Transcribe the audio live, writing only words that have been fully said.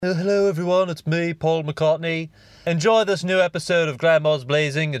Hello everyone, it's me, Paul McCartney. Enjoy this new episode of Grandma's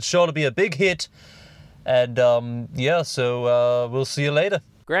Blazing. It's sure to be a big hit. And, so we'll see you later.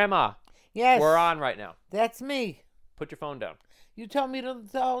 Grandma, Yes. we're on right now. That's me. Put your phone down. You told me to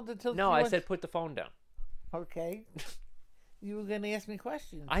tell the No, I said put the phone down. Okay. You were gonna ask me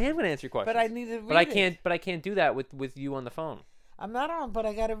questions. I am going to answer your question. But I need to read But I it. can't. But I can't do that with you on the phone. I'm not on, but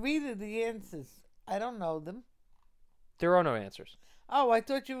I gotta read it, the answers. I don't know them. There are no answers. Oh, I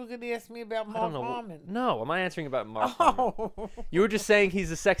thought you were gonna ask me about I Mark don't know. Harmon. No, am I answering about Mark Harmon? Oh. You were just saying he's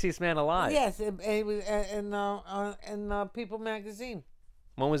the sexiest man alive. Yes, it was in People magazine,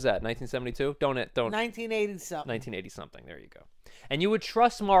 When was that? 1972? Don't 1980 something. 1980 something. There you go. And you would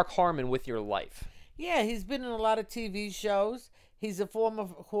trust Mark Harmon with your life. Yeah, he's been in a lot of TV shows. He's a former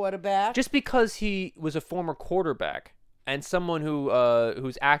quarterback. Just because he was a former quarterback and someone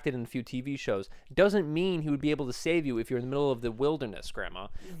who's acted in a few TV shows doesn't mean he would be able to save you if you're in the middle of the wilderness, Grandma.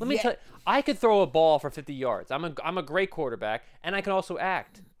 Let me tell you, I could throw a ball for 50 yards. I'm a great quarterback, and I can also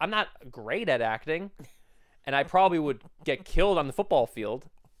act. I'm not great at acting, and I probably would get killed on the football field.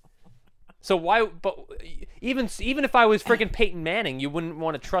 So why? But even if I was freaking Peyton Manning, you wouldn't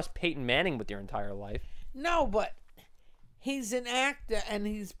want to trust Peyton Manning with your entire life. No, but he's an actor, and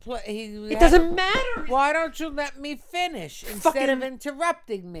It doesn't matter. Why don't you let me finish instead of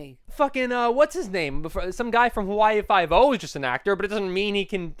interrupting me? Fucking what's his name? Some guy from Hawaii Five-0 is just an actor, but it doesn't mean he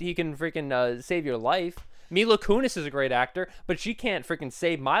can freaking save your life. Mila Kunis is a great actor, but she can't freaking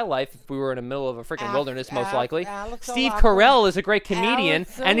save my life if we were in the middle of a freaking wilderness, most likely. Steve Carell is a great comedian,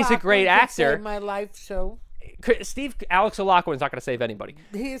 and he's a great actor. Saved my life, so Alex Alakwa is not going to save anybody.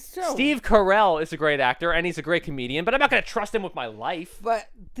 he is too. Steve Carell is a great actor, and he's a great comedian, but I'm not going to trust him with my life. But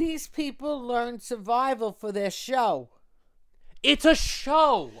these people learned survival for their show. It's a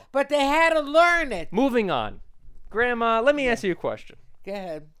show. But they had to learn it. Moving on. Grandma, let me ask you a question. Go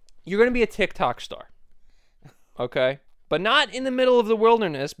ahead. You're going to be a TikTok star. Okay? But not in the middle of the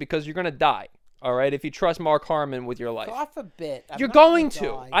wilderness because you're going to die. All right? If you trust Mark Harmon with your life. Off a bit. You're going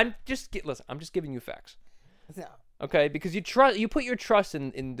to. Listen, I'm just giving you facts. No. Okay? Because you put your trust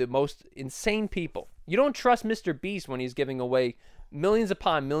in the most insane people. You don't trust Mr. Beast when he's giving away millions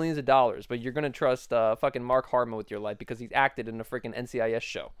upon millions of dollars, but you're going to trust fucking Mark Harmon with your life because he's acted in a freaking NCIS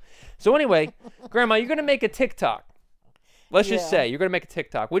show. So anyway, Grandma, you're going to make a TikTok. Let's just say you're going to make a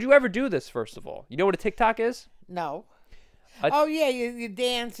TikTok. Would you ever do this, first of all? You know what a TikTok is? No. Oh, yeah, you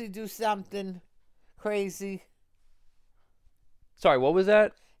dance, you do something crazy. Sorry, what was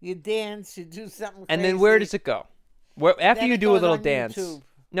that? You dance, you do something crazy. And then where does it go? After Then you it do a goes little on dance. YouTube.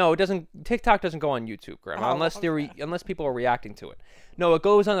 No, it doesn't. TikTok doesn't go on YouTube, Grandma, Oh, unless okay. unless people are reacting to it. No, it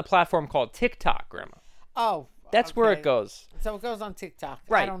goes on a platform called TikTok, Grandma. Oh. That's where it okay. goes. So it goes on TikTok.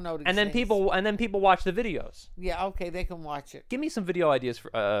 Right. I don't know these and then things. people watch the videos. Yeah, okay, they can watch it. Give me some video ideas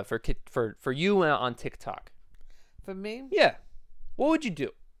for you on TikTok. For me? Yeah. What would you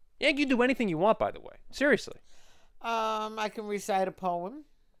do? Yeah, you can do anything you want, by the way. Seriously. I can recite a poem.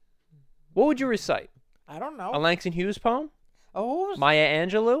 What would you recite? I don't know. A Langston Hughes poem? Oh, who's Maya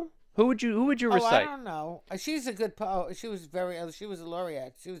Angelou? Who would you Oh, I recite? don't know. She's a good poet. She was a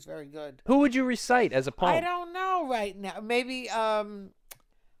laureate. She was very good. Who would you recite as a poem? I don't know right now. Maybe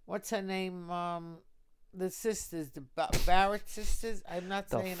what's her name? The sisters, the Barrett sisters. I'm not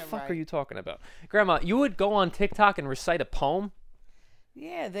The saying it fuck right. are you talking about? Grandma, you would go on TikTok and recite a poem?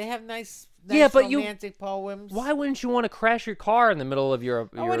 Yeah, they have nice Yeah, but romantic poems. Why wouldn't you want to crash your car in the middle of your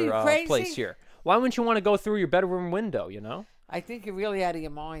what are you, crazy? place here? Why wouldn't you want to go through your bedroom window, you know? I think you're really out of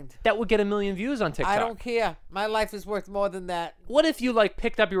your mind. That would get 1 million views on TikTok. I don't care. My life is worth more than that. What if you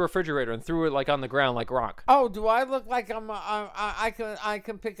picked up your refrigerator and threw it on the ground like rock? Oh, do I look like I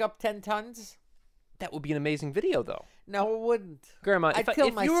can pick up 10 tons? That would be an amazing video, though. No, it wouldn't. Grandma, I'd if kill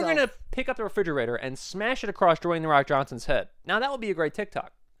you were myself. going to pick up the refrigerator and smash it across Dwayne The Rock Johnson's head, now that would be a great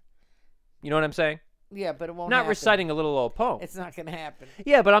TikTok. You know what I'm saying? Yeah, but it won't Not happen. reciting a little old poem. It's not going to happen.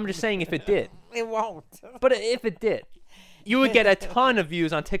 Yeah, but I'm just saying if it did. It won't. But if it did, you would get a ton of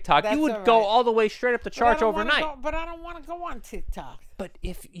views on TikTok. That's You would all go right. all the way straight up the charts overnight. But I don't want to go on TikTok. But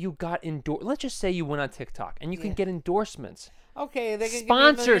if you got let's just say you went on TikTok and you can get endorsements, Okay, they can give me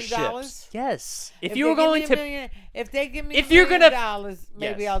 $1 sponsorships. million. Yes. If If you were they give going me to, $1 million, if they give me if $1 you're million gonna-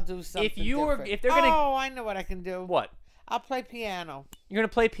 maybe Yes. I'll do something. different. if they're gonna, Oh, I know what I can do. what? I'll play piano. You're gonna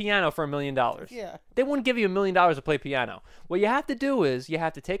play piano for $1 million. Yeah. They wouldn't give you $1 million to play piano. What you have to do is you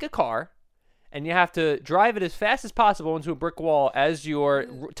have to take a car, and you have to drive it as fast as possible into a brick wall as you're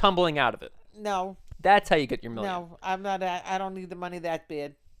tumbling out of it. No, That's how you get your $1 million. no, I'm not. I don't need the money that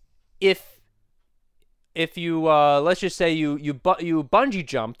bad. If you let's just say you bungee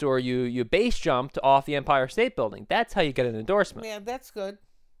jumped or you base jumped off the Empire State Building, that's how you get an endorsement. Yeah, that's good.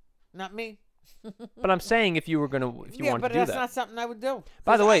 Not me. But I'm saying if you were gonna, if you Yeah, wanted but to do that's that. not something I would do.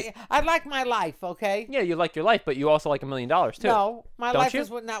 By the 'Cause way- I like my life, okay? Yeah, you like your life, but you also like $1 million too. No, my Don't life you?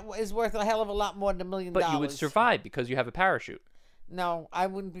 is worth a hell of a lot more than $1 million. But you would survive because you have a parachute. No, I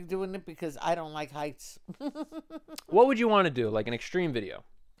wouldn't be doing it because I don't like heights. What would you want to do? Like an extreme video?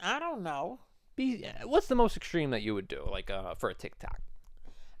 I don't know. What's the most extreme that you would do? Like for a TikTok?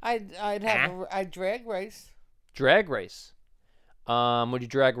 I'd drag race. Drag race. Would you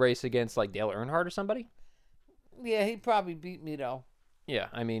drag race against like Dale Earnhardt or somebody? Yeah, he'd probably beat me though. Yeah,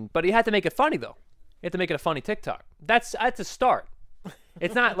 I mean, but you had to make it funny though. You have to make it a funny TikTok. That's a start.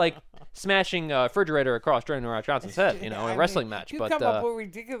 It's not like smashing a refrigerator across Dwayne The Rock Johnson's head, in a wrestling match. You But come up with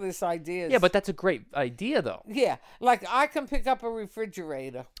ridiculous ideas. yeah, but that's a great idea though. yeah, like I can pick up a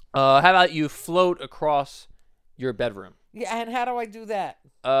refrigerator. How about you float across your bedroom? Yeah, and how do I do that?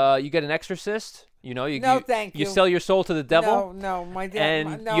 You get an exorcist. You know, No, thank You you. sell your soul to the devil, No, my dad.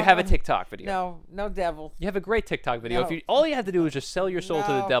 and no, you have a TikTok video. No devil. You have a great TikTok video. No. If you all you have to do is just sell your soul to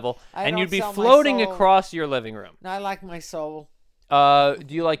the No, devil, I and don't you'd be sell my floating soul. across your living room. No, I like my soul. Do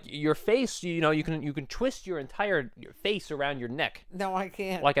you like your face? You know, you can twist your face around your neck No, I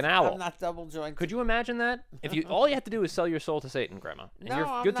can't. like an owl. I'm not double jointed. Could you imagine that? If you all you have to do is sell your soul to Satan, Grandma, and No, you're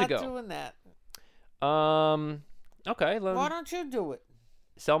I'm good not to go. doing that. Okay. Why don't you do it?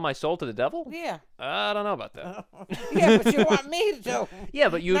 Sell my soul to the devil? Yeah. I don't know about that. Yeah, but you want me to do. Yeah,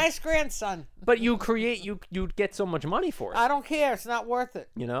 but you Nice grandson. but you create you'd get so much money for it. I don't care. It's not worth it.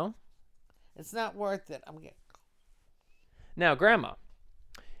 You know? It's not worth it. I'm getting. Now, Grandma,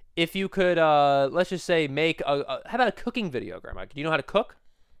 if you could let's just say make how about a cooking video, Grandma? Do you know how to cook?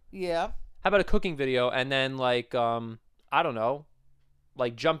 Yeah. How about a cooking video and then like I don't know,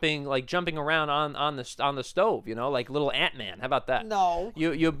 like jumping around on the stove, you know, like little Ant-Man. How about that? No.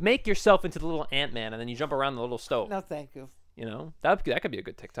 You make yourself into the little Ant-Man and then you jump around the little stove. No, thank you. You know, that could be a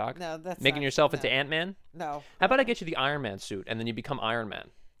good TikTok. No, that's Making not- yourself no. into Ant-Man. No. How about I get you the Iron Man suit and then you become Iron Man?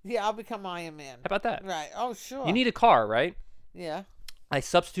 Yeah, I'll become Iron Man. How about that? Right. Oh, sure. You need a car, right? Yeah. I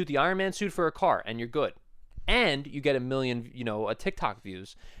substitute the Iron Man suit for a car and you're good. And you get 1 million, TikTok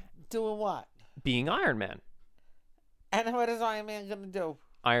views Doing what? being Iron Man. And what is Iron Man gonna do?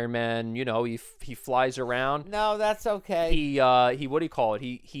 Iron Man, he flies around. No, that's okay. He what do you call it?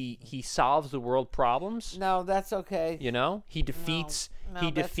 He solves the world problems. No, that's okay. He defeats No,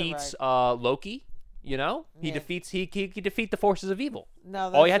 he that's defeats alright. Loki. He Yeah. defeats he defeat the forces of evil. No,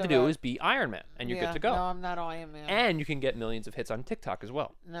 that's All you have to do alright. is be Iron Man, and you're Yeah, good to go. No, I'm not Iron Man. And you can get millions of hits on TikTok as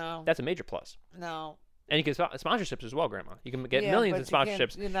well. No. That's a major plus. No. And you can sponsorships as well, Grandma. You can get Yeah, millions but in you can't-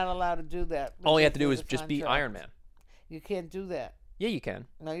 sponsorships. You're not allowed to do that. All you have to because do there's is a just be contract. Iron Man. You can't do that. Yeah, you can.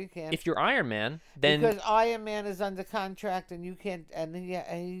 No, you can't. If you're Iron Man, then because Iron Man is under contract, and you can't,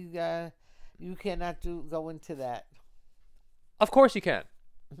 you cannot go into that. of course you can.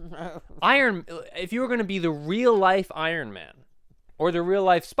 If you were going to be the real life Iron Man, or the real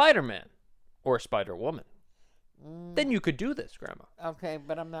life Spider Man, or Spider Woman, then you could do this, Grandma. Okay,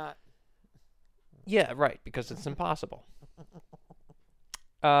 but I'm not. Yeah, right, because it's impossible.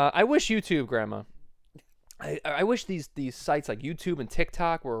 I wish YouTube, Grandma. I wish these sites like YouTube and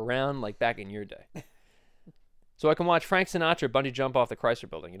TikTok were around like back in your day. So I can watch Frank Sinatra bungee jump off the Chrysler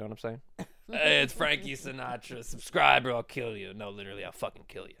Building. You know what I'm saying? Hey, it's Frankie Sinatra. Subscribe or I'll kill you. No, literally, I'll fucking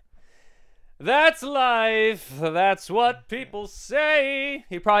kill you. That's life. That's what people say.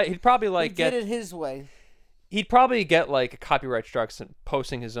 He'd probably like He get did it his way. He'd probably get like a copyright strike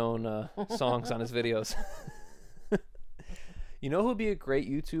posting his own songs on his videos. You know who'd be a great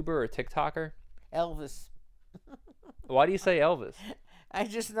YouTuber or TikToker? Elvis. Why do you say Elvis? I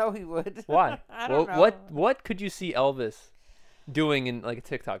just know he would. Why? I don't know. What could you see Elvis doing in like a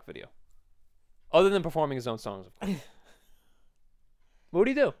TikTok video, other than performing his own songs? Of course. What would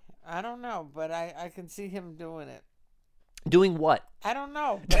he do? I don't know, but I can see him doing it. Doing what? I don't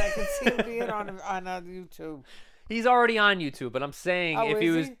know, but I can see him being on YouTube. He's already on YouTube, but I'm saying Oh, if he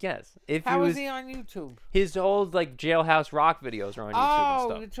is was he? yes, if How he was is he on YouTube? his old like Jailhouse Rock videos are on YouTube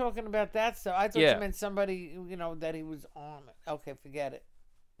Oh, and you're stuff. talking about that stuff. I thought Yeah. you meant somebody, that he was on it. Okay, forget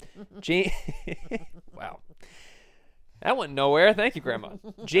it. Wow. That went nowhere. Thank you, Grandma.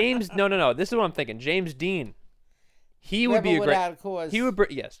 James, no. This is what I'm thinking. James Dean. He would be a Rebel great. Without a Cause.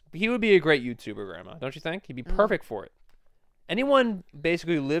 Yes, he would be a great YouTuber, Grandma. Don't you think? He'd be perfect for it. Anyone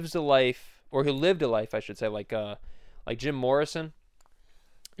basically who lives a life, or who lived a life, I should say, like Jim Morrison,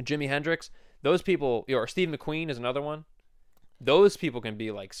 Jimi Hendrix. Those people, or Steve McQueen is another one. Those people can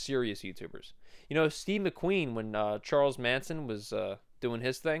be like serious YouTubers. Steve McQueen, when Charles Manson was doing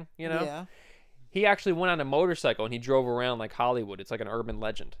his thing, Yeah. he actually went on a motorcycle and he drove around like Hollywood. It's like an urban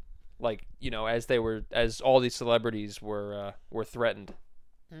legend. Like, as all these celebrities were threatened.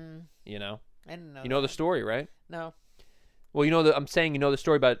 You know? I didn't know. You know the that. story, right? No. Well, I'm saying you know the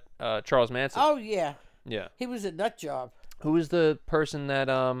story about Charles Manson. Oh yeah, Yeah. he was a nut job. Who was the person that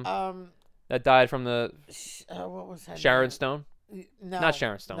that died from the What was that? Sharon name? Stone? No, Not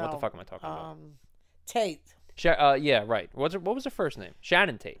Sharon Stone. What the no. fuck am I talking about? Tate. Yeah, right. What was her first name?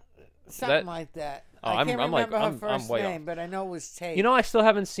 Shannon Tate. Something like that. Oh, I can't remember her I'm first way name, off. but I know it was Tate. You know, I still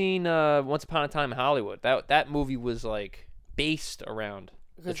haven't seen Once Upon a Time in Hollywood. That movie was like based around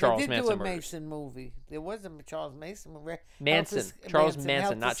the because Charles they did Manson do a murders. Mason movie. There was a Charles Mason movie. Manson. Charles Helter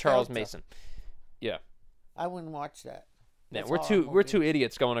Manson, not Charles Skelter. Mason. Yeah. I wouldn't watch that. Yeah, That's we're a two horror we're movie. two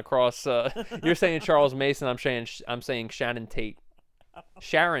idiots going across. You're saying Charles Mason. I'm saying Shannon Tate.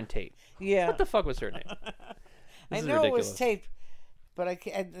 Sharon Tate. Yeah, What the fuck was her name? I This is know ridiculous. it was Tate, but I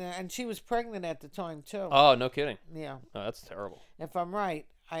can't, and she was pregnant at the time too. Oh, no kidding. Yeah, Oh, that's terrible. if I'm right,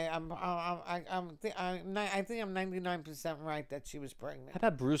 I think I'm 99% right that she was How pregnant.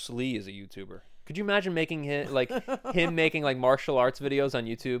 about Bruce Lee as a YouTuber? Could you imagine making him him making like martial arts videos on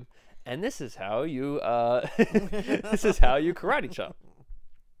YouTube? And this is how you this is how you karate chop.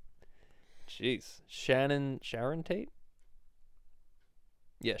 Jeez, Sharon Tate.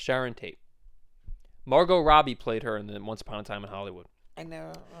 Yeah, Sharon Tate. Margot Robbie played her in the Once Upon a Time in Hollywood. I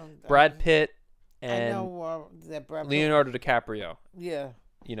know. Brad Pitt I and know that Brad Pitt- Leonardo DiCaprio. Yeah,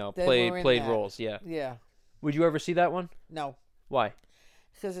 You know, They played were in played that. roles. Yeah. yeah. Would you ever see that one? No, Why?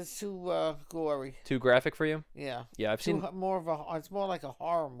 because it's too gory. Too graphic for you? Yeah, Yeah, I've seen. more of a. It's more like a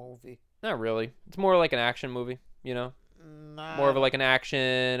horror movie. Not really. It's more like an action movie. You know, Nah, more of like an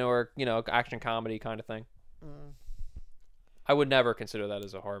action or action comedy kind of thing. mm. I would never consider that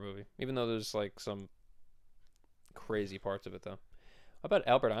as a horror movie, even though there's like some crazy parts of it though. How about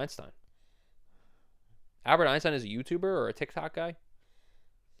Albert Einstein? Albert Einstein is a YouTuber or a TikTok guy?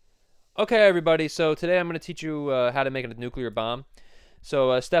 Okay, everybody. So today I'm going to teach you how to make a nuclear bomb.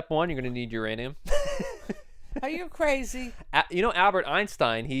 So step one, you're going to need uranium. Are you crazy? Albert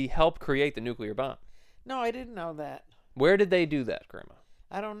Einstein, he helped create the nuclear bomb. No, I didn't know that. Where did they do that, Grandma?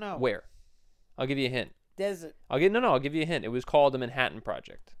 I don't know. Where? I'll give you a hint. Desert. I'll give you a hint. It was called the Manhattan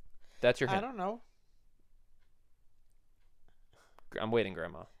Project. That's your I hint. don't know. I'm waiting,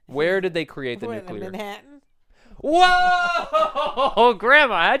 Grandma. Where did they create the What, in nuclear? Manhattan? Whoa,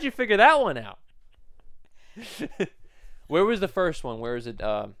 Grandma! How'd you figure that one out? Where was the first one? Where is it?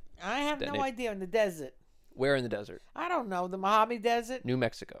 I have That no name- idea. In the desert. Where in the desert? I don't know. The Mojave Desert? New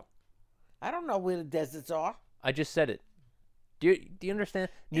Mexico. I don't know where the deserts are. I just said it. Do you understand?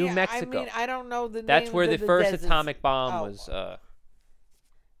 New Yeah, Mexico. I mean, I don't know the That's names where of the first deserts. atomic bomb Oh. was.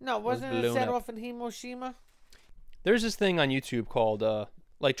 No, wasn't it blown set up. off in Hiroshima? There's this thing on YouTube called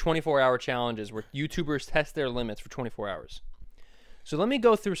like 24-hour challenges where YouTubers test their limits for 24 hours. So let me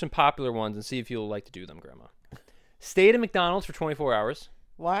go through some popular ones and see if you'll like to do them, Grandma. Stay at a McDonald's for 24 hours.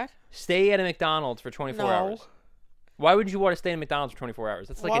 What? Stay at a McDonald's for 24 No. hours. Why would you want to stay at McDonald's for 24 hours?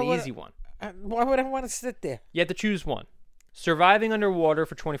 That's like Why an would easy one. Why would I want to sit there? You have to choose one. Surviving underwater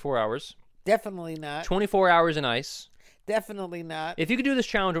for 24 hours. Definitely not. 24 hours in ice. Definitely not. If you could do this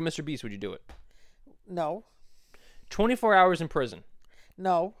challenge with Mr. Beast, would you do it? No. 24 hours in prison.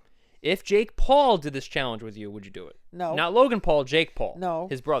 No. If Jake Paul did this challenge with you, would you do it? No. Not Logan Paul, Jake Paul. No.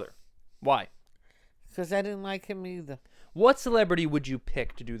 His brother. Why? Because I didn't like him either. What celebrity would you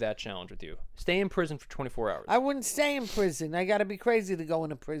pick to do that challenge with you? Stay in prison for 24 hours. I wouldn't stay in prison. I got to be crazy to go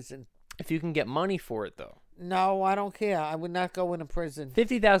into prison. If you can get money for it, though. No, I don't care. I would not go into prison.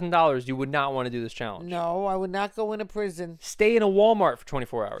 $50,000, you would not want to do this challenge. No, I would not go into prison. Stay in a Walmart for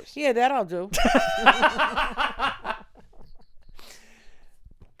 24 hours. Yeah, that I'll do.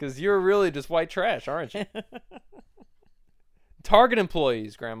 Because you're really just white trash, aren't you? Target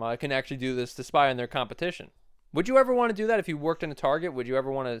employees, Grandma, can actually do this to spy on their competition. Would you ever want to do that if you worked in a Target? Would you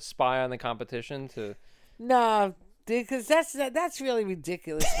ever want to spy on the competition to... No, because that's really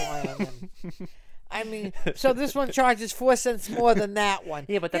ridiculous. Why on them. I mean, so this one charges 4 cents more than that one.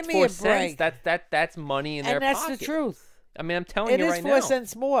 Yeah, but that's Give me 4 a cents. break. That's money in their And that's pocket. the truth. I mean, I'm telling It you is right 4 now.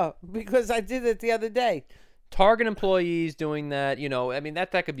 cents more because I did it the other day. Target employees doing that, I mean,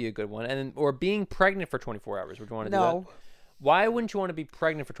 that could be a good one. And or being pregnant for 24 hours. Would you want to do that? No, Why wouldn't you want to be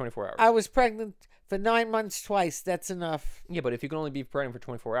pregnant for 24 hours? I was pregnant for 9 months twice. That's enough. Yeah, but if you can only be pregnant for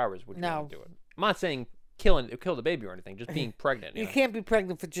 24 hours, would you No. want to do it? I'm not saying kill the baby or anything, just being pregnant. You know? can't be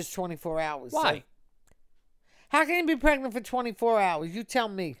pregnant for just 24 hours. Why? So- How can you be pregnant for 24 hours? You tell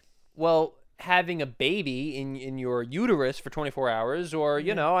me. Well, having a baby in your uterus for 24 hours, or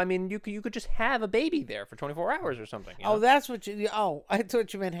I mean, you could just have a baby there for 24 hours or something. You know? Oh, that's what you. Oh, I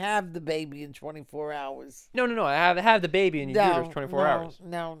thought you meant have the baby in 24 hours. No. Have the baby in your uterus for 24 hours,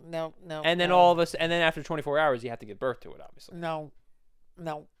 No. and then no, and then after 24 hours, you have to give birth to it, obviously. No.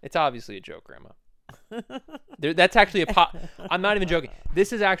 No. It's obviously a joke, Grandma. That's actually I'm not even joking.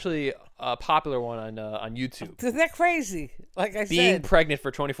 This is actually a popular one on YouTube. They're crazy. Like I Being said. pregnant for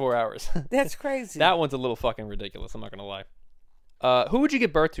 24 hours. That's crazy. That one's a little fucking ridiculous. I'm not gonna lie. Who would you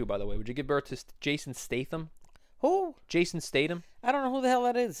give birth to, by the way? Would you give birth to Jason Statham? Who? Jason Statham? I don't know who the hell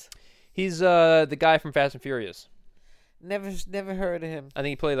that is. He's the guy from Fast and Furious. Never heard of him. I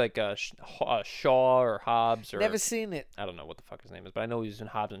think he played like Shaw or Hobbs or Never seen it. I don't know what the fuck his name is, but I know he's in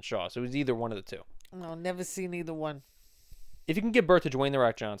Hobbs and Shaw. So it was either one of the two. No, never seen either one. If you can give birth to Dwayne the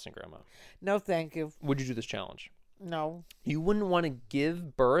Rock Johnson, Grandma, No, thank you. would you do this challenge? No. You wouldn't want to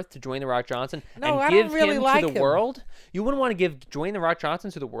give birth to Dwayne the Rock Johnson No, and I give don't really him like to the him. world? You wouldn't want to give Dwayne the Rock Johnson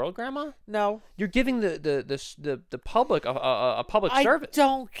to the world, Grandma? No. You're giving the public a public I service.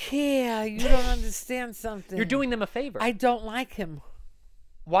 don't care. You don't understand something. You're doing them a favor. I don't like him.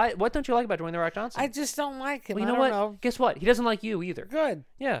 Why? What don't you like about Dwayne the Rock Johnson? I just don't like him. Well, you I know don't what? know. Guess what? He doesn't like you either. Good.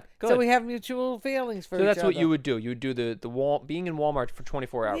 Yeah, good. So we have mutual feelings for So each that's other. what you would do. You would do being in Walmart for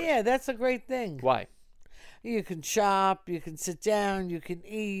 24 hours. Yeah, that's a great thing. Why? You can shop, you can sit down, you can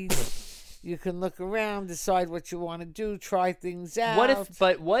eat, you can look around, decide what you want to do, try things out.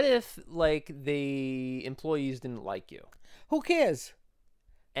 What if like the employees didn't like you Who cares?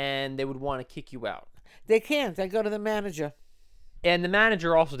 and they would want to kick you out? They can't. I go to the manager, And the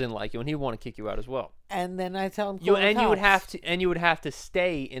manager also didn't like you and he'd want to kick you out as well. and then I tell him You call the and you would cops. have to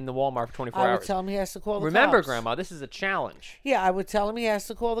stay in the Walmart for 24 I would hours. tell him he has to call the Remember, cops. Grandma, this is a challenge. Yeah, I would tell him he has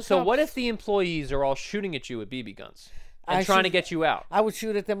to call the So cops. what if the employees are all shooting at you with BB guns and I trying to should- get you out? I would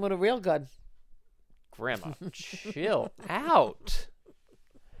shoot at them with a real gun. Grandma, chill out.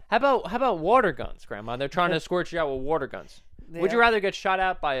 How about water guns, Grandma? They're trying to escort you out with water guns. Would you Yeah. rather get shot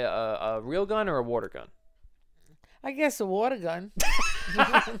out by a real gun or a water gun? I guess a water gun.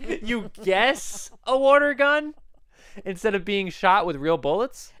 You guess a water gun instead of being shot with real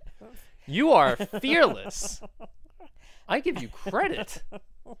bullets? You are fearless. I give you credit.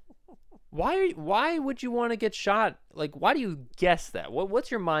 Why would you want to get shot? Like, why do you guess that?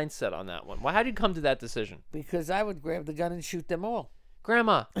 What's your mindset on that one? How did you come to that decision? Because I would grab the gun and shoot them all.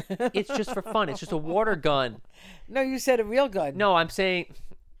 Grandma, it's just for fun. It's just a water gun. No, you said a real gun. No, I'm saying,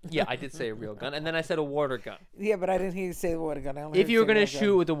 yeah, I did say a real gun, and then I said a water gun. Yeah, but I didn't hear you say the water gun. I only If heard you were say going to real shoot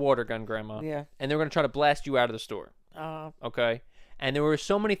gun. with a water gun, Grandma, Yeah. and they were going to try to blast you out of the store, Uh, okay? And there were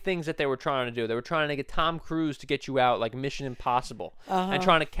so many things that they were trying to do. They were trying to get Tom Cruise to get you out, like Mission Impossible, and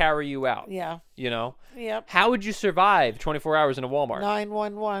trying to carry you out. yeah. You know? Yep. How would you survive 24 hours in a Walmart?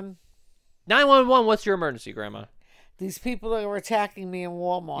 911. 911, what's your emergency, Grandma? These people are attacking me in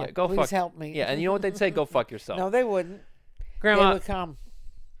Walmart. Yeah, go Please fuck. help me. Yeah, and you know what they'd say? Go fuck yourself. No, they wouldn't. They Grandma, would come.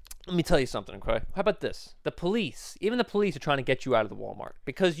 let me tell you something, okay? How about this? The police, even the police are trying to get you out of the Walmart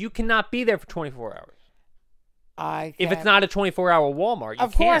because you cannot be there for 24 hours. If it's can't. not a 24-hour Walmart, you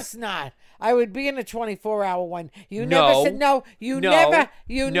Of can't. course not. I would be in a 24-hour one. You No. never said no. You No.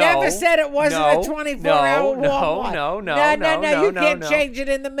 never said it wasn't No. a 24-hour No. Walmart. No. No. You can't no. change it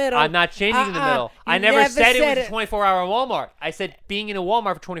in the middle. I'm not changing in the middle. I You never said it was a it. 24-hour Walmart. I said being in a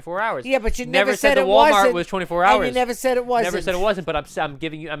Walmart for 24 hours. Yeah, but you never said the it Walmart wasn't, was 24 and hours. you never said it wasn't. Never said it wasn't, but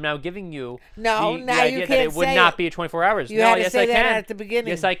I'm now giving you No, the now you idea that can't it would say not it. be a 24 hours. You no, had to yes say I that can. at the beginning.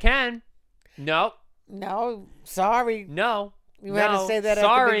 Yes, I can. No. No, sorry. No. You had to no, say that at the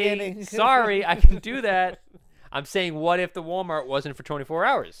sorry, beginning. Sorry, I can do that. I'm saying, what if the Walmart wasn't for 24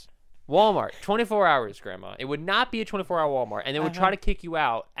 hours? Walmart, 24 hours, Grandma. It would not be a 24-hour Walmart, and they would try to kick you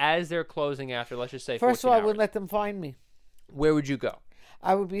out as they're closing after, let's just say, 14 First of all, I hours. wouldn't let them find me. Where would you go?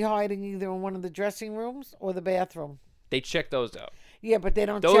 I would be hiding either in one of the dressing rooms or the bathroom. They check those out. Yeah, but they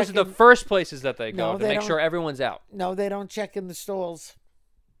don't Those check are the in, first places that they go No, to they make don't. sure everyone's out. No, they don't check in the stalls.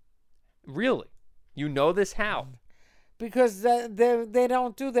 Really? You know this how? Because they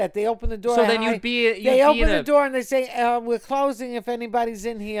don't do that. They open the door. So then Hi. you'd be They open in the a door and they say, "We're closing. If anybody's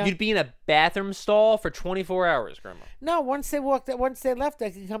in here." you'd be in a bathroom stall for 24 hours, Grandma. No, once they left,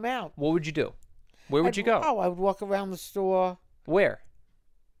 they can come out. What would you do? Where would you go? Oh, I would walk around the store. Where?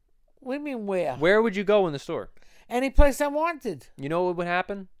 What do you mean where? Where would you go in the store? Any place I wanted. You know what would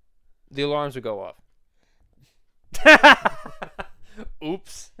happen? The alarms would go off.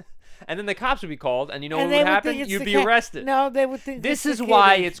 Oops. And then the cops would be called, and you know And what they would would happen? think it's You'd the be cat- arrested. No, they would think This it's is the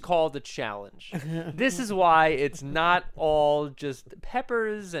why kitty. it's called a challenge. This is why it's not all just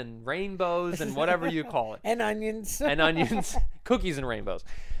peppers and rainbows and whatever you call it. and onions. And onions, cookies and rainbows.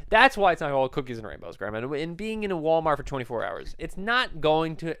 That's why it's not all cookies and rainbows, Grandma. And being in a Walmart for 24 hours, it's not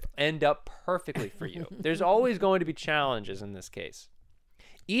going to end up perfectly for you. There's always going to be challenges in this case.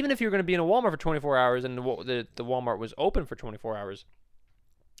 Even if you're going to be in a Walmart for 24 hours and the Walmart was open for 24 hours,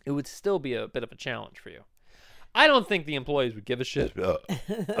 it would still be a bit of a challenge for you. I don't think the employees would give a shit. God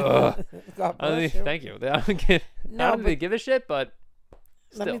I mean, bless you. thank you. I don't think they give a shit, but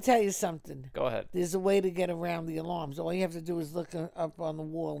Let me still. tell you something. Go ahead. There's a way to get around the alarms. All you have to do is look up on the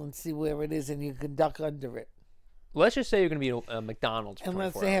wall and see where it is, and you can duck under it. Let's just say you're going to be in a McDonald's for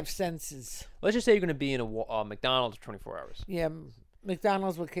Unless 24 they hours. have sensors. Let's just say you're going to be in a McDonald's for 24 hours. Yeah,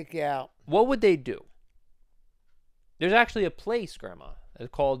 McDonald's will kick you out. What would they do? There's actually a place, Grandma. It's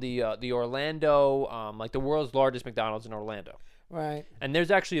called the Orlando, like the world's largest McDonald's in Orlando. Right. And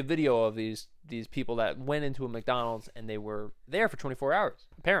there's actually a video of these people that went into a McDonald's and they were there for 24 hours,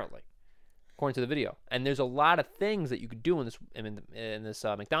 apparently, according to the video. And there's a lot of things that you could do in this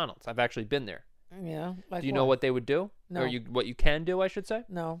McDonald's. I've actually been there. Yeah. Like Do you know what they would do? No. Or what you can do, I should say?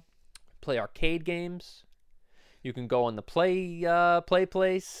 No. Play arcade games. You can go on the play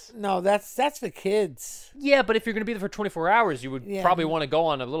place. No, that's for kids. Yeah, but if you're going to be there for 24 hours, you would Yeah. probably want to go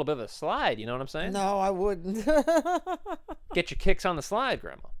on a little bit of a slide. You know what I'm saying? No, I wouldn't. Get your kicks on the slide,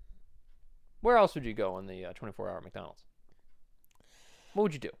 Grandma. Where else would you go on the 24-hour McDonald's? What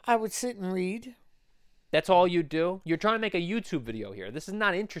would you do? I would sit and read. That's all you do? You're trying to make a YouTube video here. This is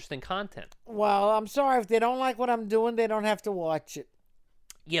not interesting content. Well, I'm sorry. If they don't like what I'm doing, they don't have to watch it.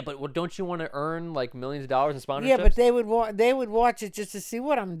 Yeah, but don't you want to earn like millions of dollars in sponsorships? Yeah, but they would watch it just to see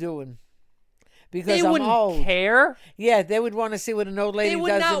what I'm doing. Because They I'm wouldn't old. care. Yeah, they would want to see what an old lady would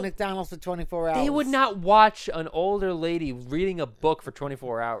does not- at McDonald's for 24 hours. They would not watch an older lady reading a book for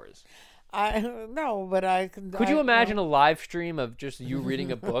 24 hours. No, but I can. Could you imagine a live stream of just you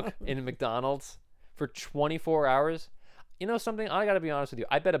reading a book in a McDonald's for 24 hours? You know something? I got to be honest with you.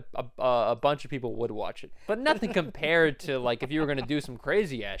 I bet a bunch of people would watch it, but nothing compared to like if you were going to do some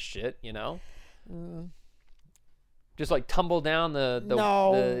crazy ass shit, you know? Just like tumble down the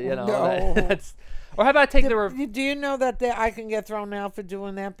No, you know, no. that's, or how about take the Do you know that I can get thrown out for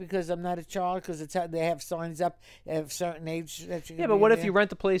doing that because I'm not a child? Because they have signs up at a certain age that you. Can yeah, but be what in if you there. rent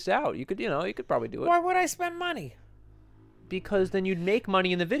the place out? You could probably do it Why would I spend money? because then you'd make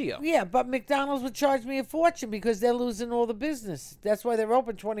money in the video. Yeah, but McDonald's would charge me a fortune because they're losing all the business. That's why they're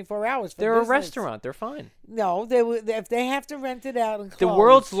open 24 hours. For They're a business. restaurant. They're fine. No, they would if they have to rent it out and close. The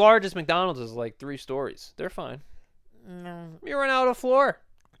world's largest McDonald's is like 3 stories. They're fine. No. You run out of floor.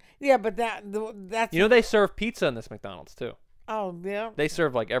 Yeah, but that's You know they serve pizza in this McDonald's too. oh yeah. They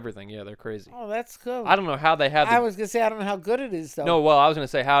serve like everything. Yeah, they're crazy. Oh, that's cool. I don't know how they have. I was gonna say I don't know how good it is though. No, well, I was gonna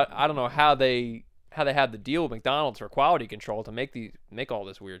say I don't know how they have the deal with McDonald's for quality control to make all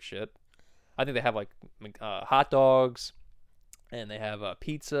this weird shit. I think they have like hot dogs, and they have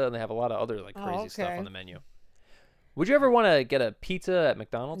pizza, and they have a lot of other like crazy stuff okay. on the menu. Would you ever want to get a pizza at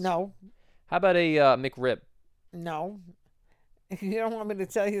McDonald's? No, How about a McRib? no. You don't want me to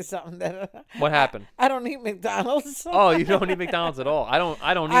tell you something that What happened? I don't eat McDonald's. Oh, you don't eat McDonald's at all. I don't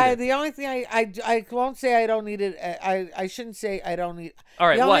either. The only thing I won't say I don't eat it. I shouldn't say I don't eat. All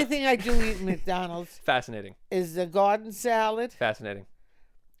right, The only what? thing I do eat at McDonald's Fascinating. is the garden salad Fascinating.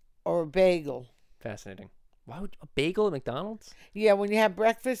 or a bagel. Fascinating. Why would a bagel at McDonald's? Yeah, when you have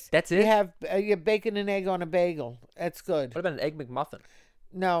breakfast, That's You it? have your bacon and egg on a bagel. That's good. What about an egg McMuffin?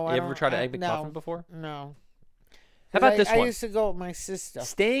 No, I You ever don't- tried an I- egg McMuffin before? No. How about 'Cause this I one? used to go with my sister.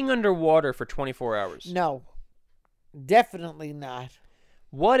 Staying underwater for 24 hours. No, definitely not.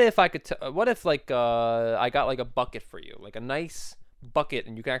 What if I could? What if like I got like a bucket for you, like a nice bucket,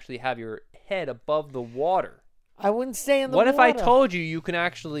 and you can actually have your head above the water? I wouldn't stay in the What water. if I told you you can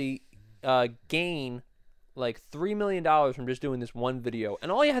actually gain like $3 million from just doing this one video, and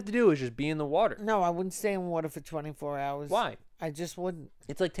all you have to do is just be in the water? No, I wouldn't stay in water for 24 hours. Why? I just wouldn't.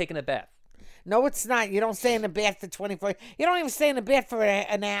 It's like taking a bath. No, it's not. You don't stay in the bath for 24. You don't even stay in the bath for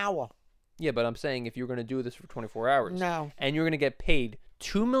an hour. Yeah, but I'm saying if you're going to do this for 24 hours, No. and you're going to get paid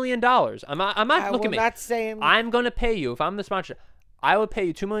 $2 million, I'm not. I Look will at me. not stay in. I'm going to pay you if I'm the sponsor. I would pay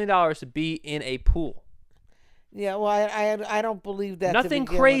you $2 million to be in a pool. Yeah, well, I don't believe that. Nothing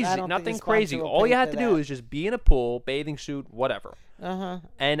crazy. Nothing crazy. All you have to do is just be in a pool, bathing suit, whatever.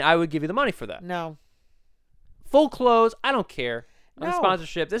 And I would give you the money for that. No. Full clothes. I don't care. On the No.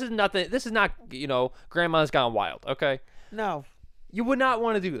 sponsorship. This is nothing. This is not, Grandma's Gone Wild. Okay. No. You would not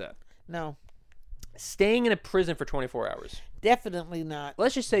want to do that. No. Staying in a prison for 24 hours. Definitely not.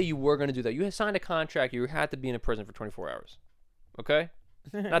 Let's just say you were going to do that. You had signed a contract. You had to be in a prison for 24 hours. Okay.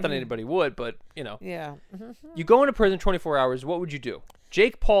 Not that anybody would, but Yeah. You go into prison 24 hours. What would you do?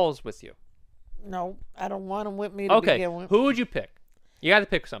 Jake Paul's with you. No, I don't want him with me to Okay. begin with. Who would you pick? You got to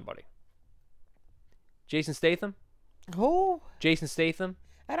pick somebody. Jason Statham. Who? Jason Statham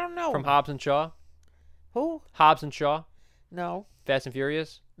I don't know. from Hobbs and Shaw. Who? Hobbs and Shaw. No. Fast and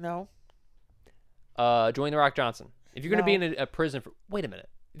Furious. No. Dwayne the Rock Johnson. If you're going to be No. in a prison for, wait a minute.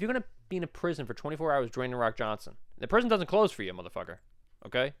 If you're going to be in a prison for 24 hours, Dwayne The Rock Johnson. The prison doesn't close for you, motherfucker.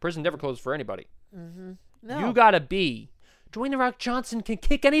 Okay? Prison never closes for anybody. No. You gotta be. Dwayne The Rock Johnson can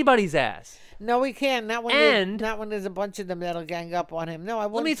kick anybody's ass. No, he can. Not when there's a bunch of them that'll gang up on him. No, I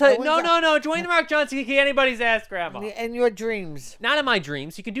wouldn't. Let me tell you. No. Dwayne The Rock Johnson can kick anybody's ass, Grandma. In your dreams. Not in my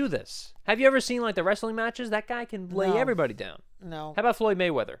dreams. He can do this. Have you ever seen like the wrestling matches? That guy can lay No. everybody down. No. How about Floyd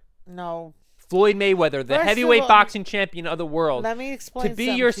Mayweather? No. Floyd Mayweather, the First of heavyweight all, boxing champion of the world, Let me explain to be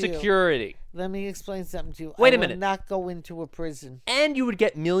something your to you. security. Let me explain something to you. Wait a I will minute. not go into a prison. And you would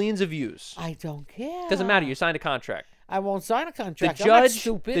get millions of views. I don't care. Doesn't matter. You signed a contract. I won't sign a The contract. I'm not judge,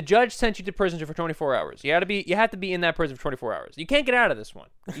 stupid. the judge sent you to prison for 24 hours. You have to be in that prison for 24 hours. You can't get out of this one.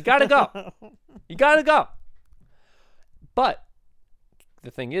 You gotta go. You gotta go. But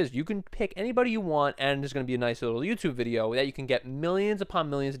the thing is, you can pick anybody you want, and there's going to be a nice little YouTube video that you can get millions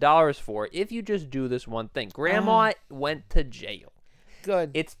upon millions of dollars for if you just do this one thing. Grandma went to jail. Good.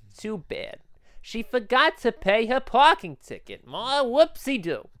 It's too bad. She forgot to pay her parking ticket. Ma,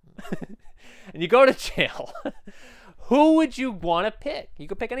 whoopsie-doo. And you go to jail. Who would you want to pick? You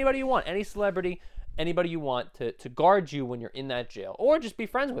could pick anybody you want, any celebrity, anybody you want to guard you when you're in that jail, or just be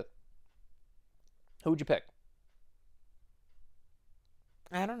friends with. Who would you pick?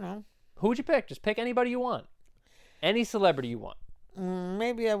 I don't know. Who would you pick? Just pick anybody you want. Any celebrity you want.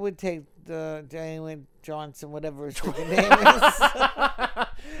 Maybe I would take the Dwayne Johnson, whatever his freaking name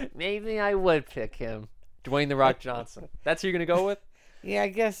is. Maybe I would pick him. Dwayne The Rock Johnson. That's who you're going to go with? Yeah, I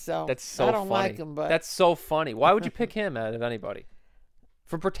guess so. That's so I don't funny. like him, but That's so funny. Why would you pick him out of anybody?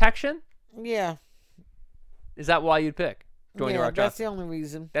 For protection? yeah, Is that why you'd pick Dwayne The Rock that's Johnson? the only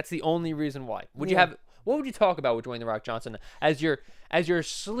reason. That's the only reason why. Would you Yeah. have? What would you talk about with Dwayne The Rock Johnson as you're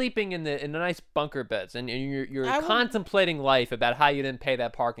sleeping in the nice bunker beds and you're I would- contemplating life about how you didn't pay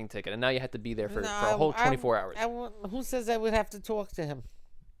that parking ticket and now you have to be there for a whole 24 hours? Who says I would have to talk to him?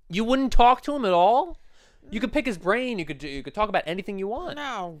 You wouldn't talk to him at all? You could pick his brain. You could talk about anything you want.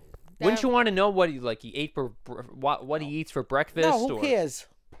 No. Wouldn't you want to know what he ate for what he eats for breakfast? No, who or cares?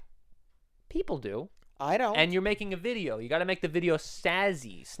 People do. I don't. And you're making a video. You got to make the video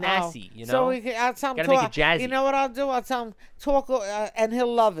snazzy, you know. So I'll tell him Gotta talk. make it jazzy. You know what I'll do? I'll tell him talk, and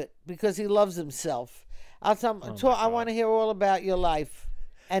he'll love it because he loves himself. I'll tell him talk. I want to hear all about your life,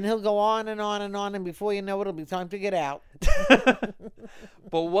 and he'll go on and on and on, and before you know it, it'll be time to get out.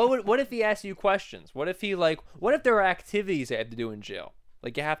 But what if he asks you questions? What if there are activities they have to do in jail?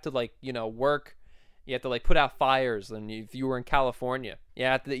 Like you have to work. You have to put out fires, and if you were in California,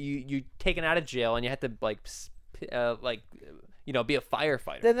 you taken out of jail, and you had to be a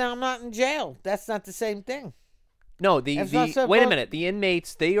firefighter. Then I'm not in jail. That's not the same thing. No, It's not so wait a close. minute. The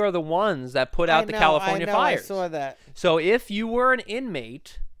inmates, they are the ones that put out the California I fires. I saw that. So if you were an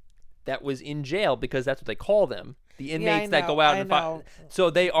inmate that was in jail, because that's what they call them, the inmates that go out and fight.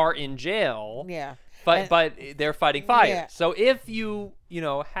 So they are in jail. Yeah. But they're fighting fires. Yeah. So if you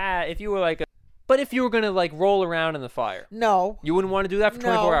if you were gonna roll around in the fire, No. you wouldn't want to do that for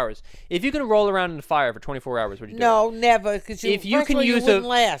 24 No. hours. If you can roll around in the fire for 24 hours, would you do No, never. Because it? If you can use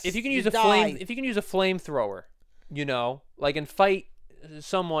last. if you can use You'd a flame, die. if you can use a flamethrower, and fight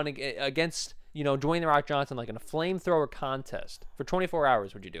someone against Dwayne The Rock Johnson in a flamethrower contest for 24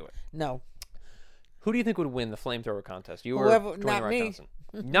 hours, would you do it? No. Who do you think would win the flamethrower contest? You Whoever- or Dwayne not The Rock me. Johnson?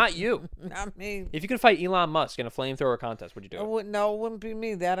 Not you. Not me. If you could fight Elon Musk in a flamethrower contest, would you do it? No, it wouldn't be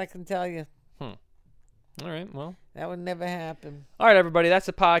me. That I can tell you. All right, well. That would never happen. All right, everybody. That's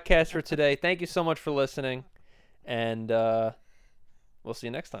the podcast for today. Thank you so much for listening, and we'll see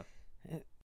you next time.